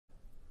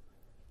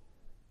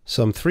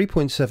Some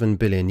 3.7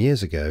 billion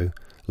years ago,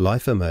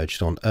 life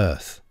emerged on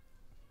Earth.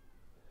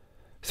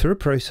 Through a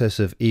process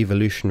of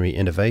evolutionary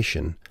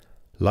innovation,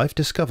 life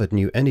discovered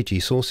new energy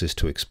sources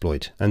to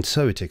exploit, and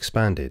so it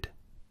expanded.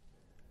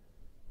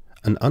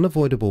 An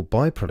unavoidable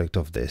byproduct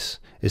of this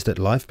is that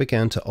life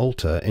began to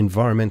alter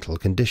environmental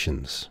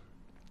conditions.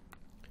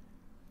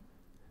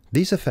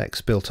 These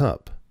effects built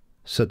up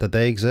so that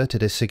they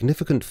exerted a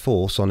significant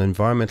force on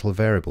environmental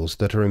variables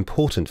that are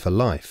important for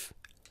life.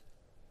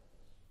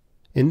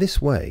 In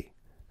this way,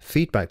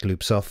 feedback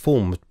loops are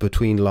formed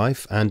between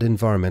life and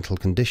environmental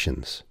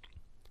conditions.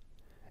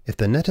 If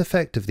the net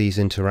effect of these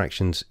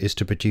interactions is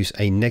to produce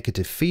a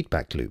negative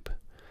feedback loop,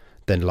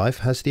 then life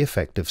has the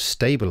effect of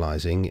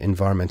stabilizing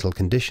environmental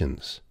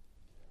conditions.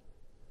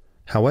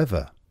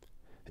 However,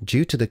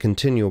 due to the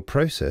continual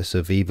process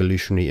of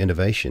evolutionary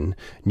innovation,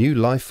 new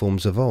life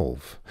forms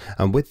evolve,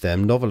 and with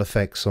them novel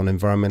effects on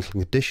environmental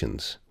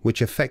conditions,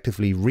 which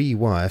effectively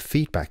rewire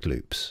feedback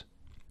loops.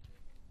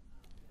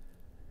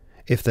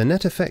 If the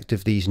net effect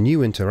of these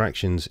new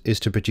interactions is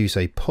to produce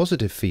a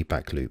positive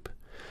feedback loop,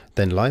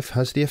 then life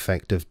has the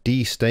effect of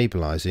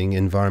destabilizing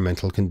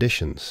environmental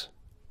conditions.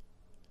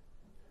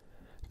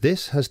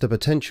 This has the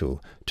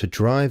potential to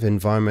drive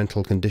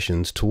environmental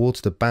conditions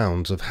towards the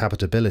bounds of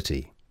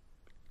habitability.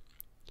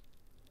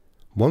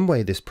 One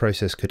way this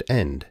process could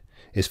end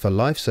is for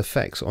life's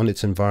effects on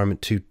its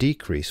environment to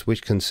decrease,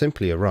 which can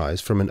simply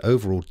arise from an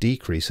overall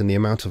decrease in the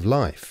amount of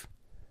life.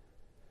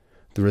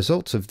 The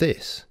results of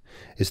this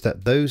is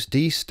that those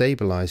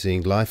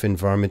destabilizing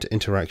life-environment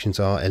interactions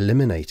are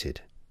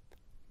eliminated,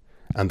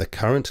 and the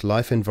current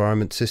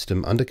life-environment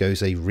system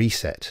undergoes a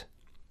reset.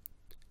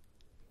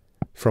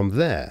 From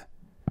there,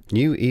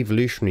 new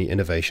evolutionary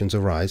innovations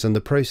arise and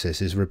the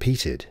process is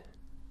repeated.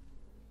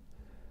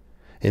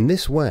 In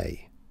this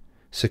way,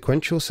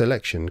 sequential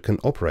selection can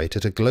operate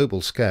at a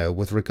global scale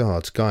with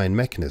regards to Gaian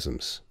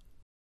mechanisms.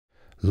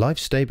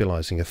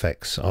 Life-stabilizing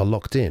effects are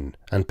locked in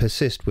and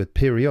persist with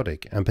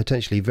periodic and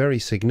potentially very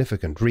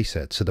significant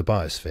resets to the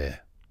biosphere.